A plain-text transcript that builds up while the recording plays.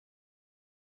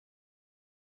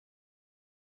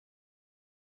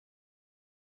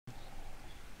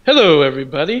Hello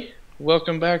everybody,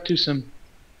 welcome back to some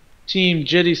Team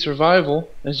Jiddy survival.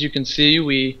 As you can see,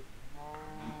 we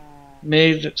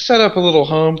set up a little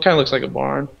home, kinda looks like a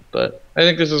barn, but I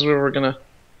think this is where we're gonna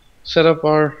set up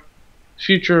our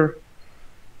future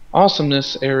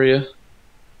awesomeness area.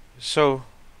 So,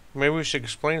 maybe we should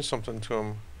explain something to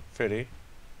him, Fiddy.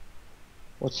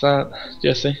 What's that,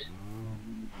 Jesse?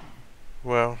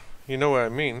 Well, you know what I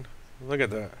mean. Look at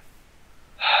that.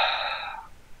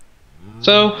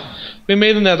 So, we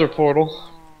made a nether portal,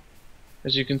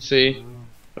 as you can see,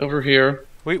 over here.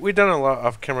 We done a lot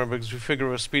off camera because we figured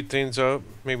we'll speed things up,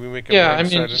 maybe make it Yeah, more I mean,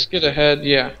 exciting. just get ahead,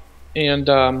 yeah. And,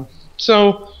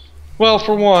 well,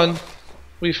 for one,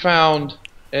 we found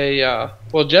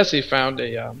Jesse found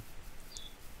a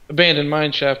abandoned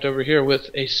mine shaft over here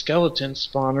with a skeleton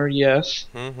spawner. Yes,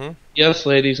 Mm-hmm. yes,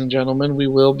 ladies and gentlemen, he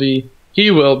will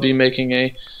be making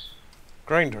a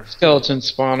Grinder. skeleton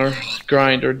spawner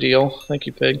grinder deal. Thank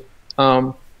you, pig.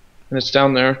 And it's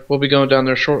down there. We'll be going down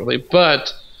there shortly.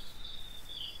 But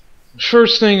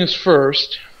first thing is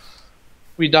first,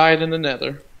 we died in the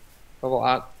Nether a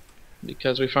lot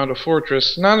because we found a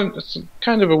fortress. It's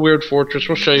kind of a weird fortress.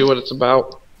 We'll show you what it's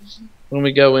about when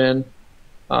we go in.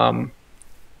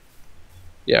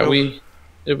 Yeah, Oh.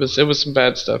 it was some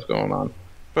bad stuff going on.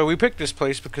 But we picked this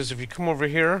place because if you come over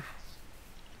here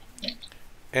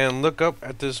and look up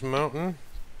at this mountain,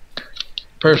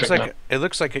 Perfect. it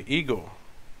looks like an eagle.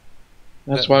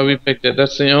 That's why we picked it.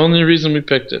 That's the only reason we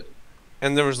picked it.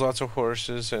 And there was lots of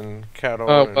horses and cattle.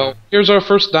 Oh well, here's our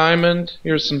first diamond.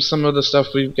 Here's some of the stuff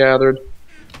we've gathered.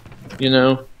 You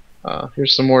know,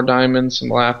 here's some more diamonds, some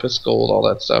lapis, gold, all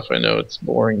that stuff. I know it's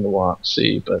boring to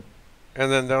see, but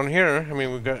And then down here, I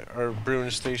mean, we've got our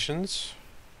brewing stations.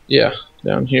 yeah,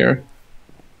 down here,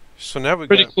 So now we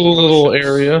pretty got cool little potions.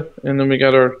 area, and then we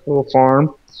got our little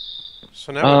farm.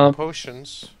 So now we have Um,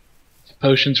 potions.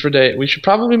 Potions for day. We should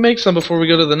probably make some before we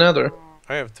go to the Nether.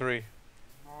 I have 3.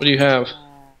 What do you have?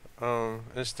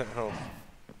 Instant health.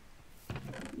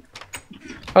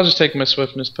 I'll just take my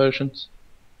swiftness potions.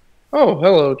 Oh,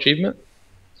 hello, achievement.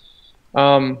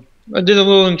 I did a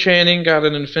little enchanting, got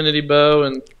an infinity bow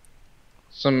and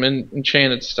some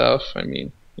enchanted stuff. I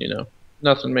mean, you know,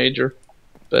 nothing major.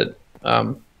 But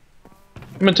I'm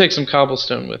gonna take some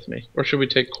cobblestone with me, or should we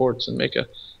take quartz and make a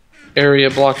area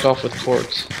blocked off with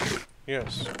quartz?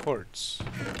 Yes, quartz.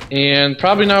 And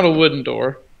probably not a wooden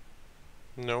door,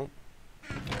 No.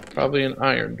 probably an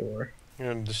iron door.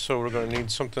 And so we're gonna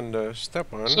need something to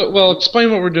step on. So, well,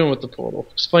 explain what we're doing with the portal.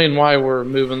 Explain why we're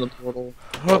moving the portal.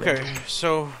 Okay,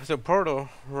 so the portal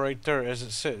right there as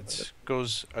it sits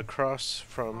goes across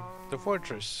from the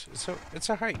fortress. It's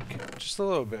a hike, just a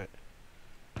little bit.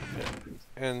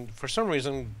 And for some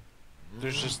reason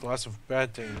there's just lots of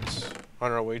bad things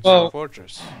on our way to the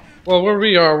fortress. Well, where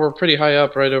we are, we're pretty high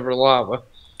up, right over lava,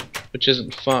 which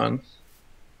isn't fun.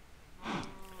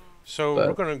 So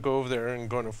we're gonna go over there and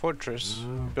go in a fortress,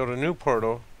 build a new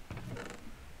portal,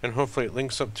 and hopefully it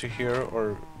links up to here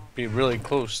or be really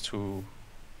close to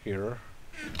here.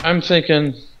 I'm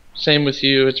thinking, same with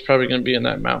you, it's probably going to be in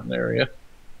that mountain area.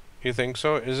 You think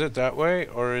so? Is it that way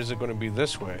or is it gonna be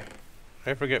this way?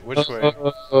 I forget which way.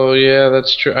 Oh, yeah,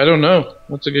 that's true. I don't know.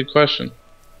 That's a good question.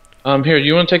 Here, do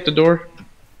you want to take the door?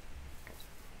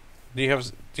 Do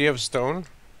you have stone?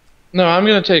 No, I'm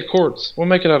going to take quartz. We'll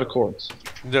make it out of quartz.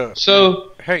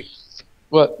 So, Hey,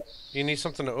 what? you need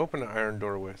something to open the iron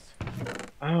door with.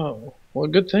 Oh, well,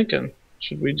 good thinking.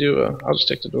 Should we do I'll just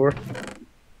take the door.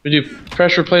 We do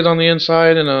pressure plate on the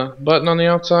inside and a button on the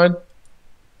outside?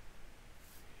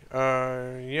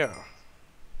 Yeah.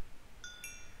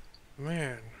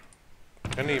 Man,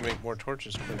 I need to make more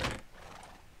torches quick.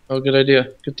 Oh, good idea.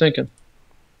 Good thinking.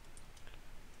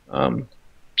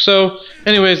 So,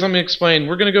 anyways, let me explain.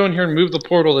 We're gonna go in here and move the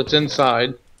portal that's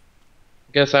inside.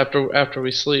 I guess after we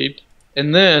sleep,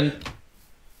 and then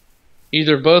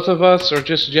either both of us or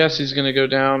just Jesse's gonna go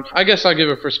down. I guess I'll give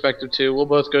a perspective too. We'll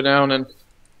both go down, and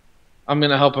I'm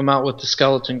gonna help him out with the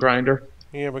skeleton grinder.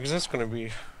 Yeah, because that's gonna be...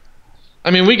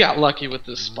 I mean, we got lucky with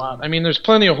this spot. I mean, there's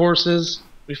plenty of horses.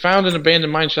 We found an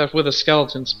abandoned mine shaft with a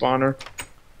skeleton spawner.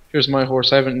 Here's my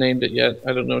horse. I haven't named it yet.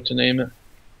 I don't know what to name it.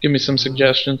 Give me some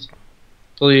suggestions,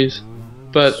 please.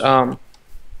 But,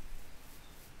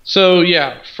 so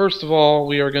yeah, first of all,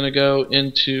 we are going to go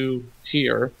into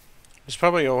here. It's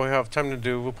probably all we have time to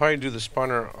do. We'll probably do the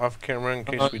spawner off camera in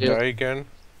case we die again.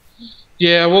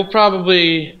 Yeah, we'll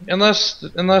probably, unless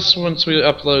once we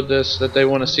upload this that they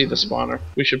want to see the spawner,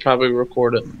 we should probably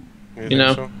record it. You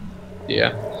know? So?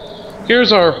 Yeah.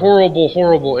 Here's our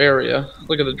horrible area.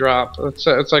 Look at the drop. It's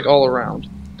like all around.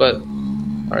 But,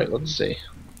 alright, let's see.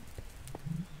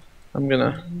 I'm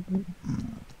gonna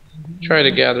try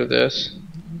to gather this.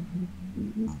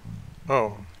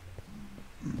 Oh.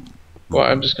 Well,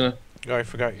 I'm just gonna... Oh, I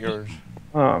forgot yours.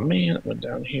 Oh man, it went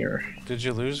down here. Did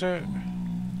you lose it?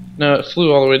 No, it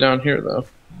flew all the way down here though.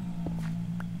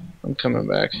 I'm coming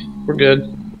back. We're good.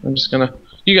 I'm just gonna...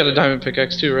 You got a diamond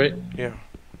pickaxe too, right? Yeah.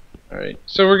 Alright.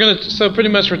 So we're gonna... So pretty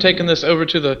much we're taking this over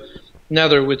to the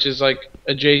nether, which is like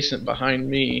adjacent behind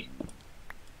me.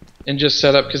 And just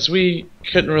set up, because we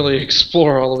couldn't really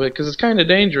explore all of it, because it's kind of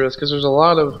dangerous, because there's a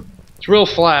lot of... It's real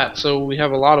flat, so we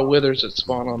have a lot of withers that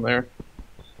spawn on there.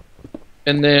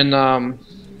 And then,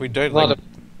 we died a lot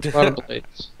like... of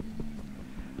blades.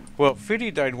 Well, Fiddy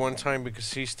died one time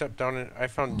because he stepped down and I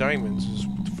found diamonds, his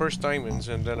first diamonds,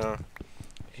 and then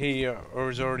he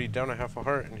was already down a half a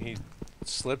heart and he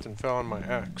slipped and fell on my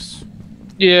axe.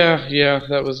 Yeah,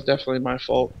 that was definitely my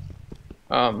fault.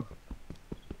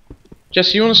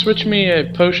 Jesse, you want to switch me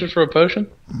a potion for a potion?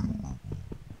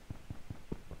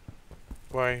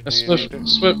 Why? A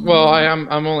well,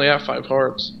 I'm only at 5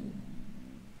 hearts.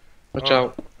 Watch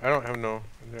out. I don't have no.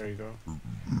 There you go.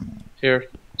 Here,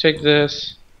 take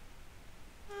this.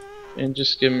 And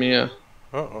just give me a...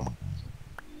 Uh-oh.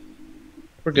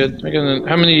 We're good. I got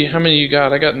how many you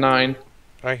got? I got 9.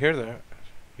 I hear that.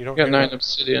 You don't I got hear 9 that?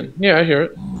 obsidian. Yeah, I hear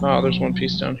it. Oh, there's one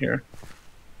piece down here.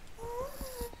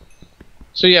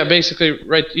 So yeah, basically,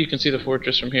 right, you can see the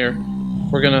fortress from here.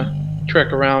 We're gonna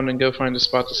trek around and go find a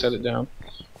spot to set it down.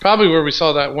 Probably where we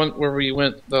saw that one, where we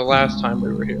went the last time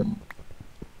we were here.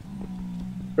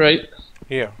 Right?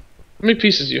 Yeah. How many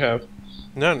pieces do you have?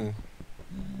 None.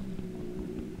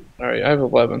 Alright, I have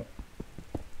 11.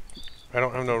 I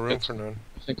don't have no room for none.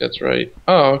 I think that's right.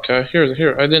 Oh, okay.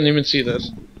 Here. I didn't even see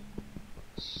this.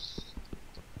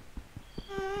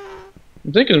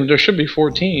 I'm thinking there should be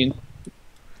 14.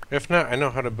 If not, I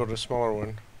know how to build a smaller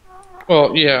one.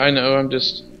 Well, yeah, I know. I'm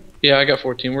just... Yeah, I got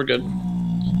 14. We're good.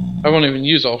 I won't even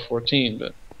use all 14,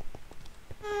 but...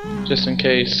 Just in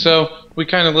case. So, we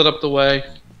kind of lit up the way.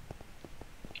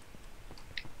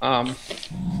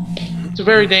 It's a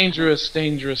very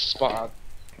dangerous spot.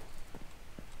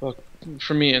 Well,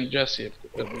 for me and Jesse,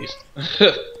 at least.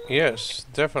 Yes,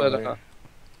 definitely.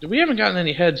 But, we haven't gotten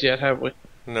any heads yet, have we?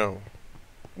 No.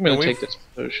 I'm gonna take this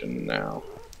potion now.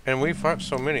 And we fought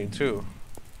so many, too.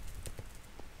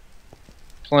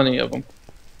 Plenty of them.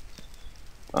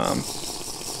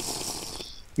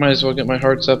 Might as well get my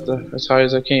hearts up as high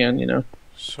as I can, you know.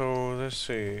 So, let's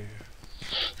see.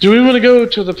 Do we want to go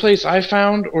to the place I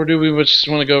found, or do we just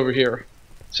want to go over here?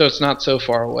 So it's not so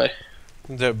far away.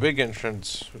 The big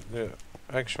entrance. The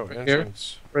actual Right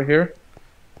entrance. Right here?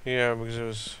 Yeah, because it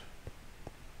was...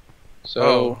 So...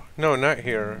 Oh, no, not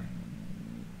here.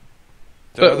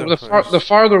 The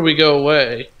farther we go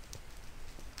away,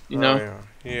 you know?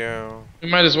 Yeah. We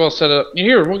might as well set it up.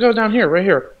 Here, we'll go down here, right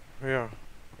here. Yeah.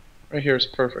 Right here is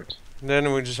perfect.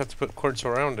 Then we just have to put quartz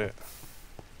around it.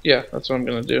 Yeah, that's what I'm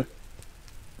gonna do.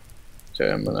 Okay,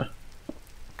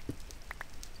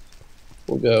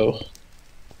 we'll go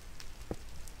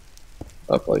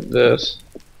up like this.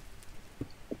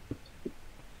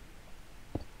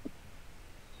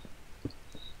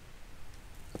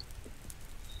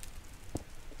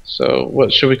 So,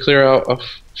 what, should we clear out a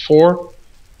 4?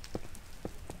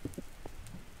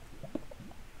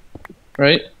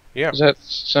 Right? Yeah. Does that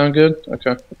sound good?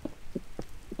 Okay.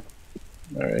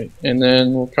 Alright, and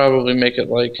then we'll probably make it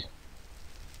like...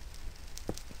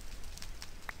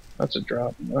 That's a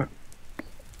drop.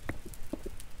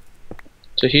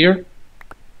 To here?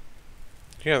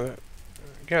 Yeah,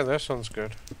 that sounds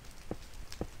good.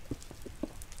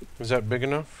 Is that big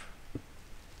enough?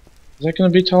 Is that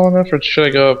going to be tall enough, or should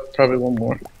I go up probably one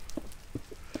more?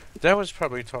 That was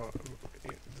probably tall.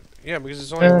 Yeah, because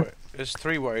it's only it's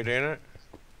 3 wide, ain't it?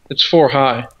 It's 4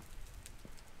 high.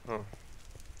 Oh.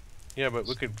 Yeah, but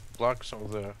we could block some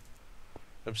of the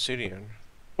obsidian.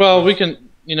 Well, we can.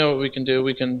 You know what we can do?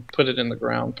 We can put it in the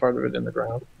ground. Part of it in the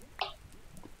ground,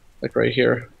 like right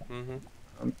here. We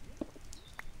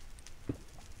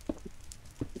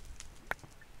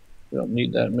don't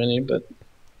need that many, but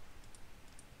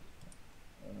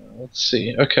let's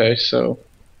see. Okay, so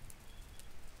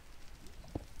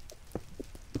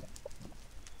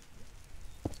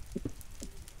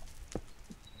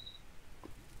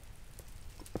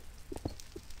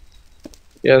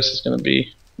yeah, this is going to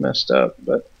be messed up,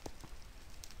 but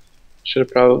should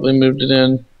have probably moved it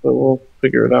in, but we'll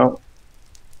figure it out.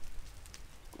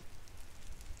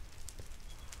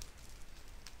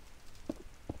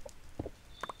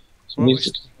 So Well, we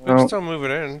can out. still move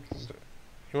it in.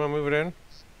 You want to move it in?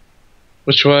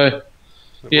 Which way?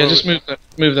 Yeah, Well, just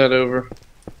move that over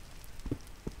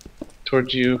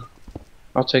towards you.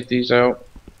 I'll take these out.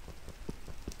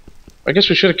 I guess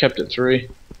we should have kept it 3.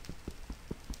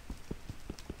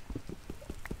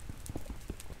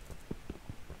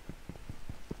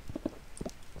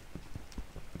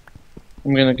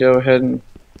 I'm gonna go ahead and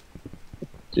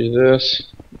do this.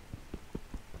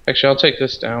 Actually, I'll take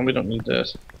this down. We don't need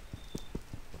this.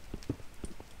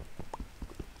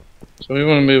 So we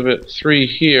want to move it 3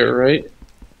 here, right?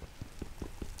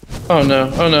 Oh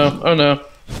no, oh no, oh no.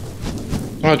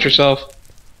 Watch yourself.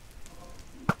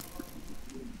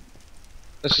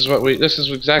 This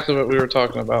is exactly what we were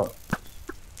talking about.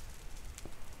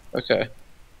 Okay.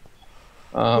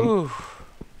 Ooh.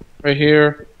 Right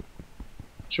here.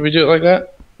 Should we do it like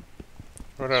that?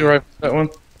 Hold Should we on. that one?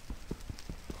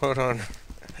 Hold on.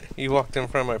 You walked in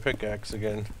front of my pickaxe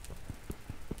again.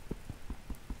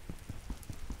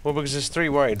 Well, because it's 3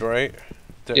 wide, right?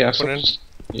 The Yeah, so opening?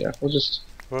 we'll just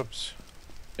Whoops.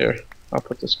 here. I'll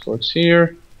put this towards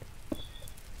here.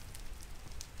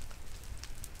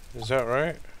 Is that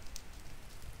right?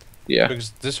 Yeah, Because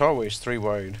this hallway is 3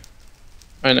 wide.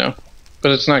 I know.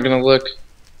 But it's not gonna look.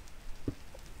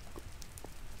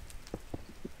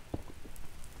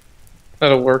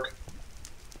 That'll work.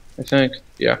 I think.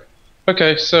 Yeah.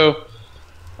 Okay, so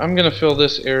I'm gonna fill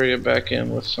this area back in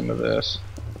with some of this.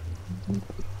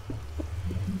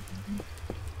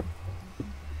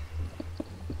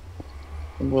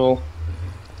 And we'll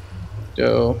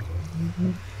go.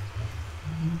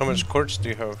 How much quartz do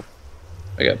you have?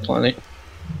 I got plenty.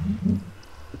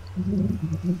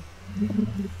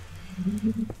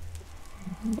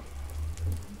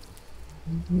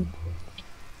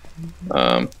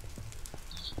 I'll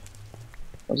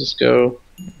just go.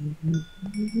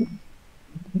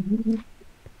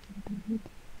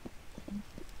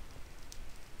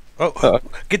 Oh,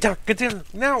 get down,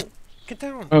 now! Get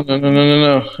down! Oh no no no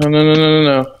no no no no no no no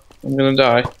no! I'm gonna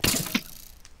die.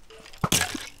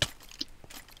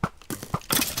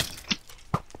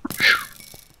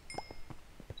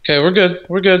 Okay, we're good.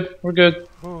 We're good. We're good.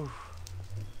 Ooh.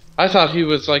 I thought he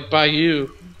was like by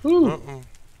you. Woo.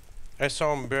 I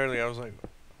saw him barely, I was like...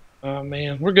 Oh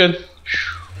man, we're good.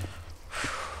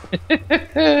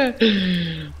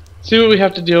 See what we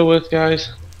have to deal with,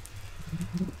 guys.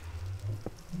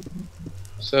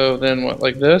 So then what,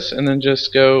 like this, and then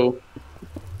just go.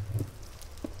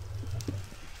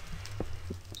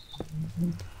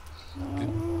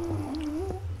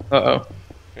 Uh-oh.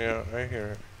 Yeah, I hear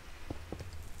it.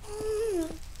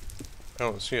 I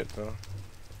don't see it though.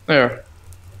 There.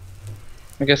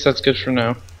 I guess that's good for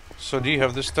now. So do you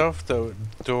have the stuff? The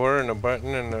door and a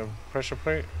button and a pressure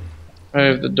plate? I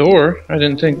have the door. I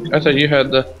thought you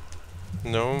had the.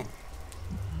 No.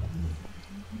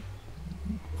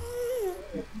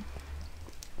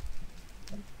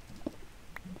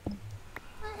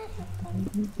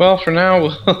 Well, for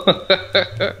now,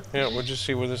 Yeah, we'll just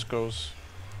see where this goes.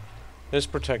 It's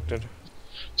protected.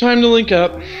 time to link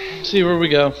up. See where we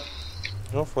go.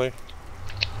 Hopefully.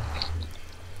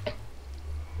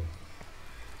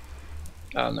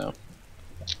 Oh no.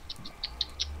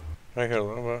 I hear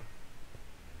lava.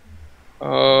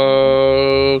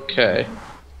 Okay.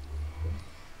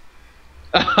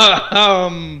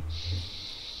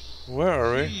 Where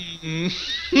are we?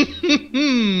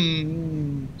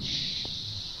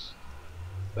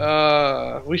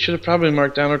 We should have probably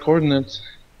marked down our coordinates,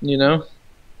 you know?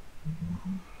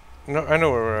 No, I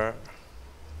know where we're at.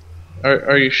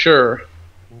 Are you sure?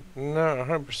 Not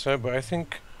 100%, but I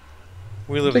think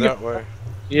we live that way.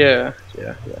 Yeah.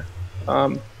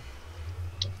 How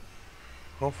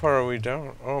far are we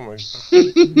down? Oh my god.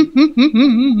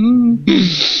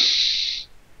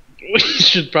 We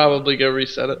should probably go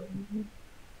reset it.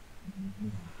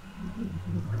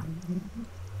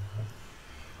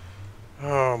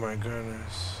 Oh my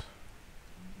goodness.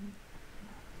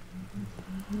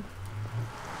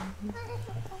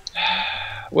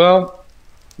 Well,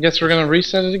 guess we're gonna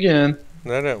reset it again.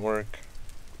 That didn't work.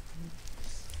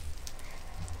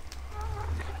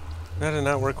 That did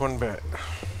not work one bit.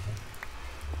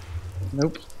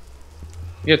 Nope.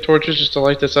 You got torches just to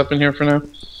light this up in here for now?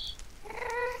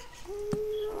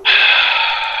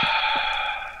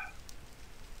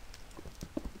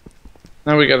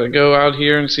 Now we gotta go out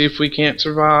here and see if we can't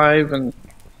survive, and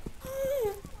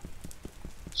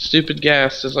stupid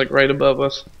gas is like right above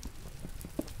us.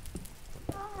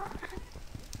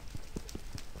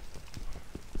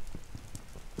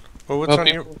 Well, what's on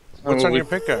your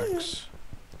pickaxe?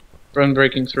 Run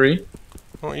breaking 3.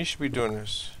 Oh, you should be doing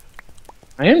this.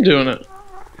 I am doing it.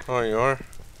 Oh, you are?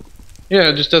 Yeah,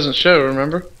 it just doesn't show,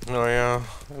 remember? Oh yeah.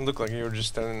 It looked like you were just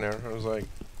standing there. I was like...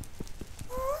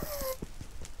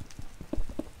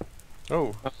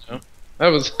 Oh. That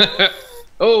was...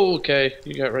 Oh, okay.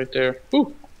 You got right there.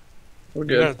 Whew. We're You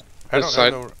good. got, This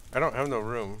side. I don't have no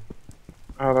room.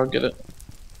 Alright, I'll get it.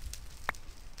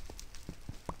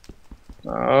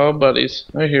 Oh, buddies.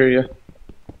 I hear you.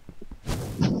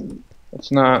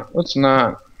 Let's not. Let's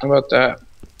not. How about that?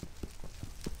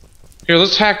 Here,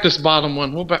 let's hack this bottom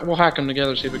one. We'll hack them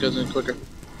together, see if it goes any quicker.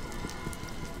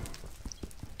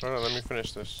 Hold on, let me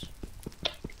finish this.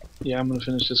 Yeah, I'm gonna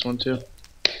finish this one too.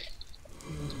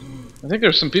 I think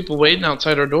there's some people waiting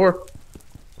outside our door.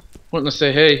 Wanting to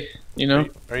say hey, you know?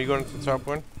 Are you going to the top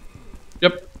one?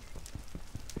 Yep.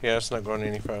 Yeah, it's not going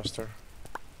any faster.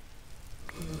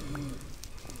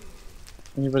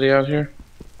 Anybody out here?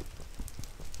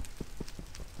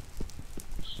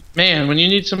 Man, when you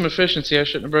need some efficiency, I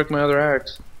shouldn't have broke my other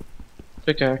axe.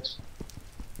 Pickaxe.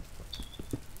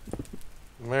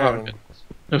 Man.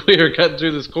 Oh, we are cutting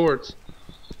through this quartz.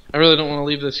 I really don't want to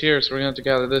leave this here, so we're gonna have to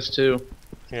gather this too.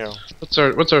 Yeah. What's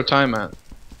our time at?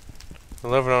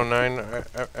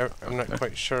 11:09. I'm not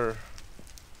quite sure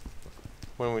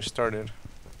when we started.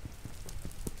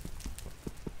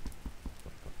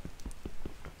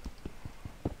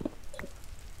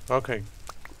 Okay.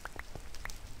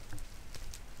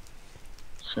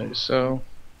 Okay, so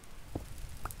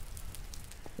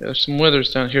yeah, there's some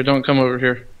withers down here. Don't come over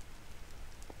here.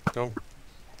 Don't.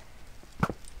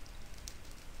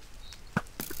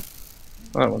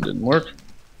 That one didn't work.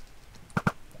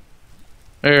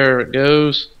 There it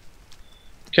goes.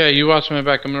 Okay, you watch my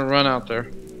back. I'm gonna run out there.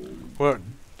 What?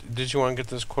 Did you want to get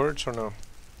this quartz or no?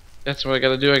 That's what I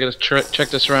gotta do. I gotta check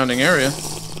the surrounding area.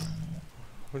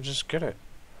 We'll just get it.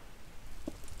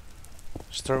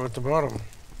 Start with the bottom.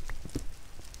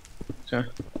 Okay.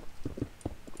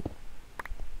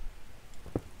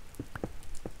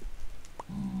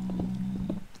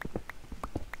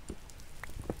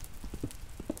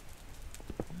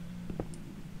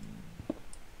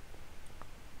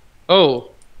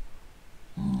 Oh.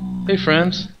 Hey,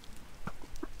 friends.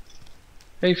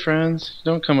 Hey, friends.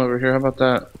 Don't come over here. How about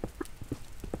that?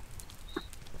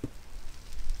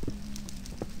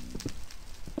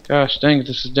 Gosh dang it,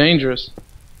 this is dangerous.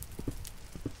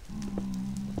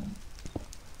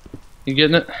 You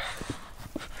getting it?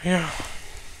 Yeah.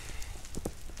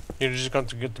 You're just going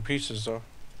to get the pieces though.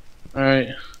 Alright.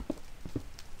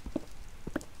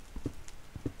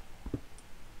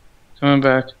 Coming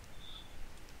back.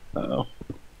 Uh-oh.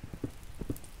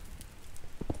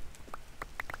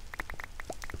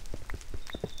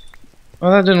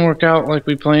 Well, that didn't work out like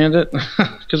we planned it.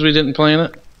 Because we didn't plan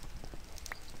it.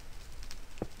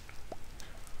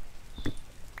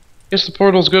 Guess the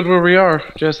portal's good where we are,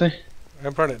 Jesse. I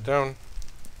brought it down.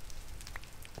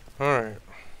 Alright.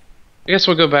 I guess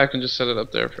we'll go back and just set it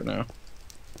up there for now.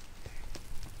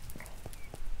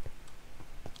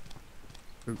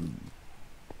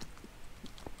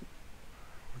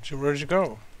 Where'd you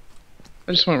go?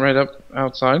 I just went right up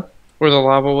outside where the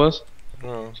lava was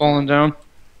Oh. falling down.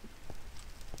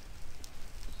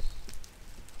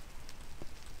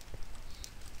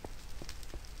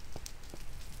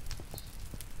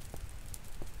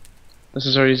 This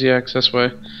is our easy access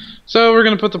way. So we're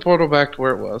gonna put the portal back to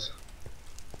where it was.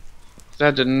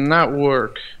 That did not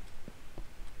work.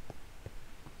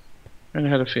 I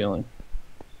had a feeling.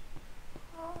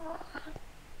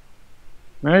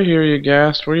 I hear you,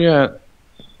 Ghast. Where you at?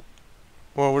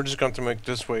 Well, we're just going to make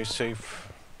this way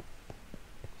safe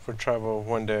for travel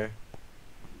one day.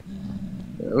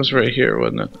 It was right here,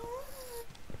 wasn't it?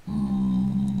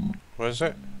 Was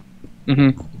it?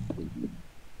 Mm-hmm.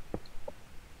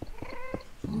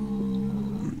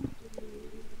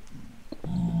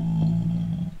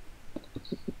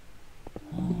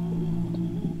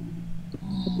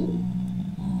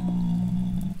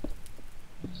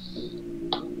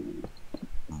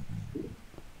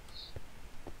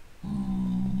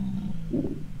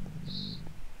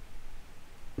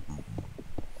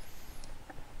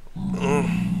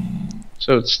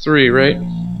 So it's 3, right?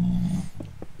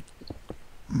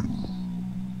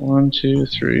 1, 2,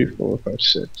 3, 4, 5,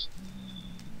 6.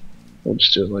 We'll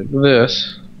just do it like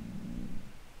this.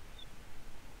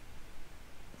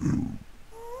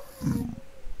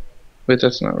 Wait,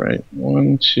 that's not right.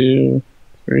 1, 2,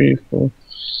 3, 4.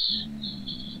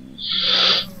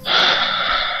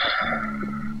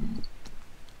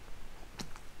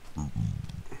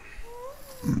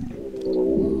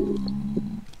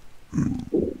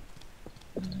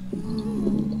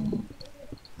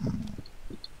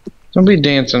 Don't be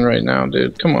dancing right now,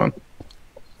 dude. Come on.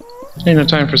 Ain't no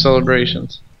time for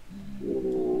celebrations.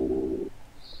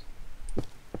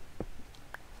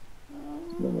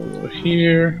 Over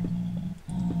here.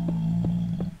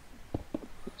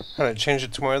 And I changed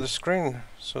it to my other screen,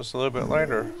 so it's a little bit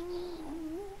lighter.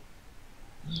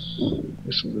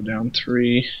 This will go down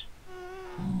 3.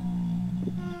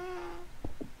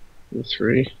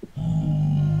 3.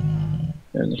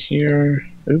 And here.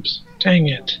 Oops. Dang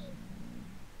it.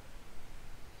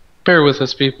 Bear with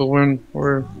us, people.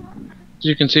 We're as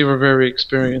you can see, we're very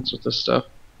experienced with this stuff.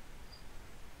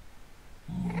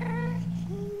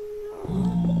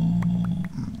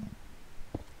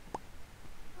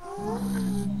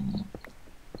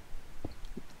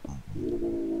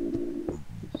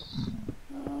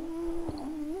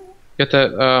 Get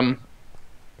that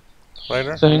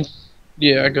Lighter? thing?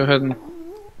 Yeah, go ahead and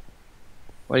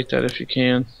light that if you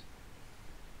can.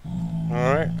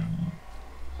 Alright.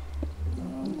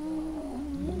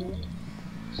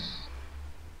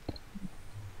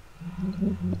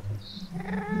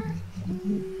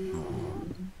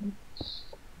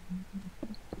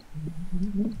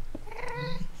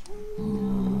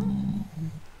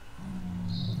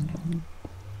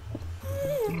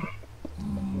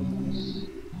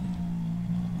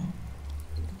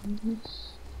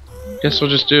 Guess we'll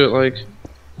just do it like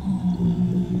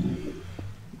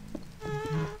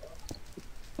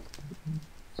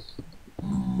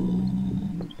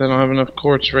I don't have enough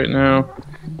quartz right now.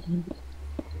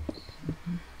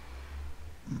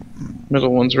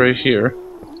 Middle one's right here.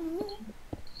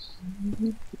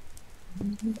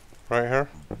 Right here?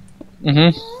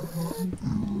 Mm-hmm.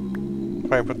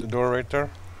 Probably put the door right there.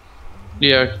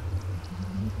 Yeah.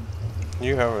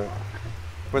 You have it.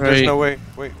 But Right. there's no way.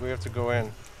 Wait, we have to go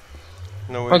in.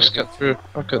 No way I'll to just get cut through.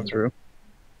 I'll cut through.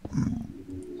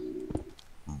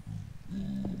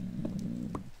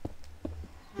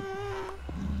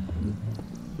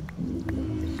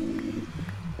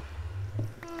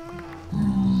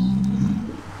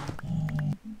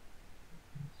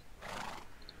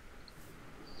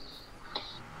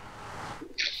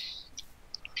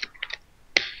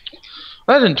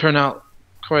 That didn't turn out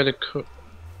quite a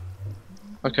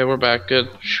Okay, we're back. Good.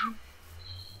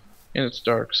 And it's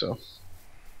dark, so.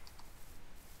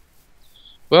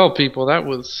 Well, people, that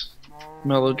was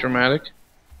melodramatic.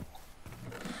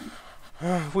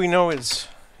 We know it's,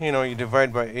 you know, you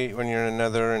divide by 8 when you're in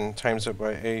another and times it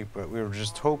by 8, but we were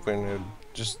just hoping it'd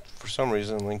just, for some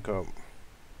reason, link up.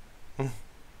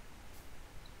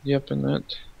 Yep, and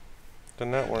that.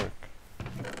 Didn't that work?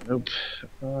 Nope.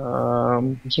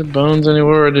 Is there bones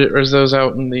anywhere, or is those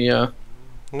out in the,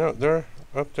 No, they're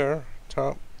up there,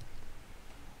 top.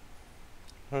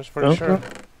 I was pretty sure.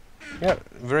 Yeah,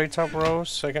 very top row,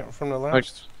 second from the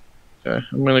last. Okay,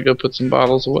 I'm gonna go put some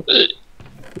bottles away.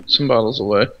 Some bottles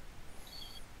away.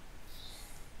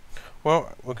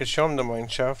 Well, we could show them the mine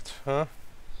shaft, huh?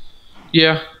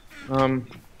 Yeah. And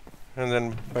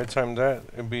then by the time that,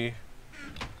 it'd be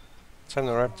time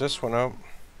to wrap this one up.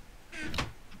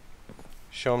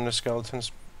 Show them the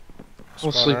skeletons.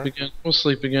 We'll sleep again. We'll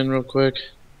sleep again real quick.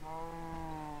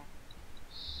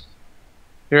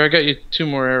 Here, I got you 2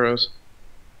 more arrows.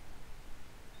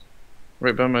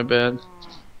 Right by my bed.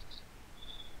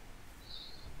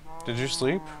 Did you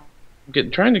sleep?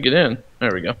 Trying to get in.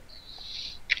 There we go.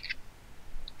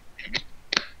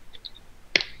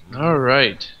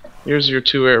 Alright. Here's your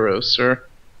 2 arrows, sir.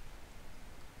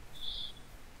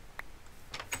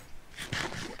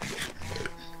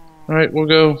 Alright, we'll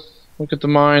go look at the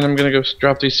mine. I'm gonna go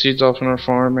drop these seeds off in our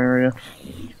farm area.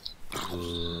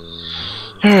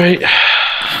 Alright.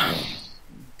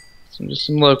 Just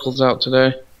some locals out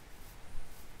today.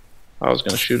 I was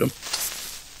gonna shoot them.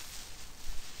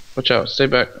 Watch out, stay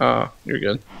back. Ah, you're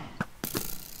good.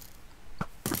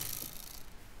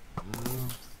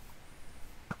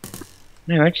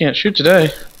 Man, I can't shoot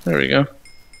today. There we go.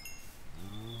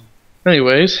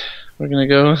 Anyways, we're gonna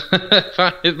go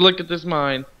look at this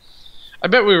mine. I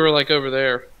bet we were like over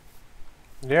there.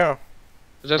 Yeah.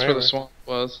 'Cause that's where the swamp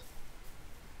was.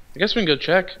 I guess we can go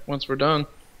check once we're done.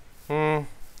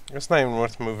 It's not even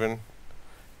worth moving.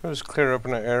 It was clear up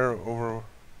in the air over.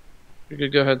 You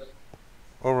could go ahead.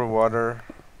 Over water.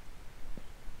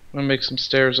 I'm gonna make some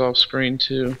stairs off screen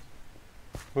too.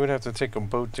 We would have to take a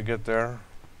boat to get there.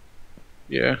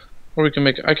 Yeah. Or we can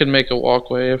I can make a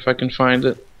walkway if I can find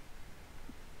it.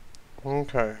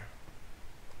 Okay.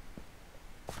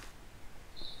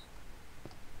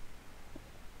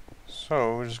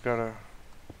 So we just gotta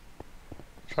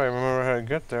try to remember how to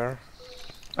get there.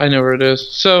 I know where it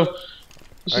is. So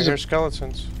I hear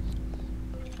skeletons.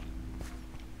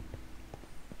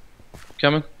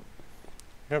 Coming?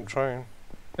 Yep, trying.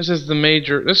 This is the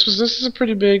major. This is a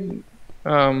pretty big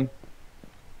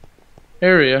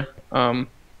area. I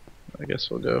guess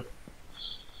we'll go.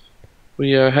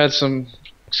 We had some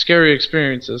scary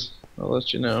experiences. I'll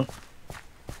let you know.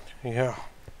 Yeah.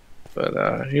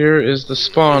 But here is the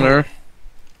spawner.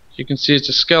 You can see it's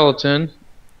a skeleton,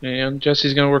 and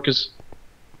Jesse's gonna work his.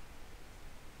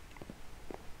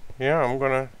 Yeah, I'm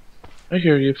gonna. I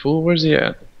hear you, fool. Where's he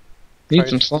at? Need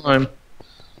some slime.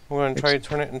 I'm gonna try to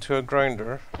turn it into a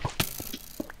grinder.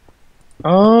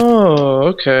 Oh,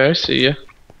 okay. I see ya.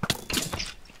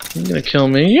 You're gonna kill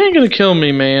me. You ain't gonna kill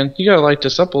me, man. You gotta light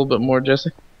this up a little bit more,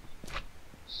 Jesse.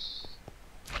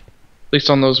 At least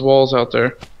on those walls out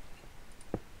there.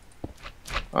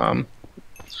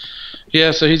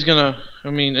 Yeah, so he's gonna. I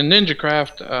mean, in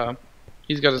NinjaCraft,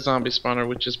 he's got a zombie spawner,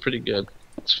 which is pretty good.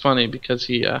 It's funny because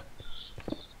he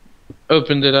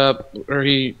opened it up, or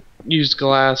he used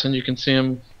glass, and you can see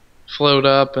him float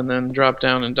up and then drop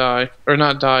down and die, or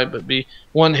not die, but be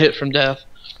one hit from death.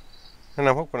 And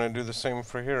I'm hoping to do the same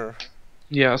for here.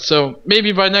 Yeah, so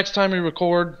maybe by next time we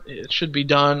record, it should be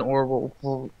done, or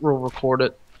we'll record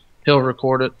it. He'll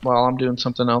record it while I'm doing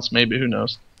something else, maybe, who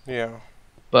knows. Yeah.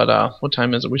 But what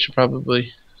time is it? We should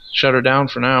probably shut her down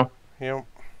for now. Yep,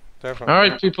 definitely.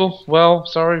 Alright, people. Well,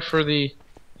 sorry for the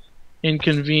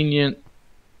inconvenient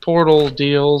portal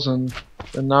deals and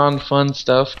the non-fun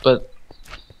stuff, but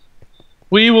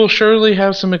we will surely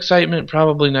have some excitement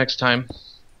probably next time.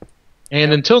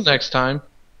 And until next time,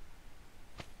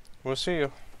 we'll see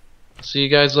you. see you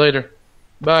guys later.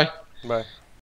 Bye. Bye.